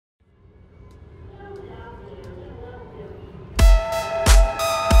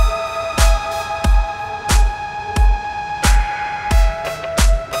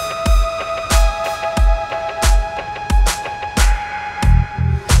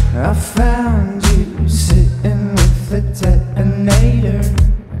I found you sitting with a detonator.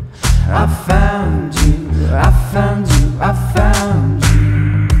 I found you, I found you, I found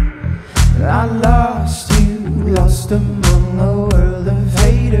you. I lost you, lost among a world of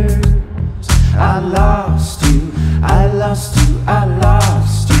haters. I lost you, I lost you, I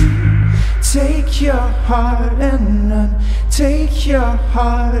lost you. Take your heart and run, take your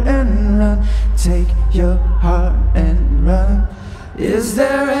heart and run, take your heart and run. Is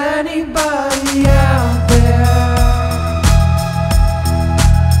there anybody out there?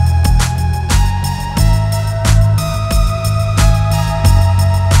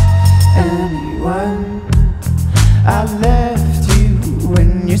 Anyone? I left you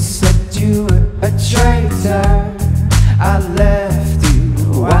when you said you were a traitor. I left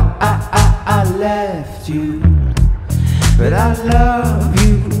you, I left you. But I love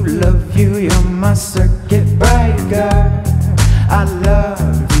you, you're my circuit breaker. I love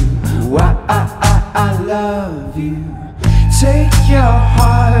you, I love you. Take your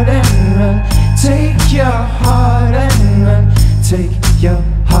heart and run, take your heart and run, take your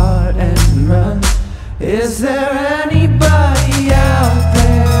heart and run. Is there anybody out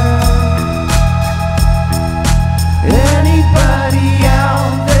there? Anybody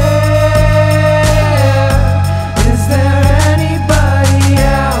out there? Is there anybody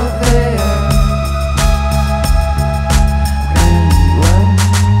out there? Anyone?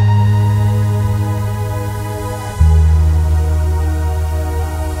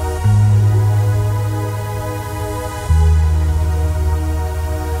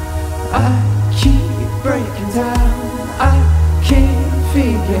 I keep breaking down, I can't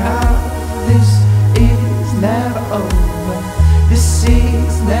figure out. This is never over, this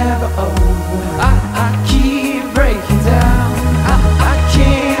is never over. I keep breaking down, I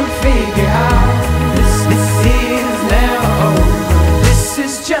can't figure out. This is never over, this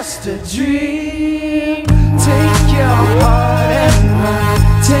is just a dream.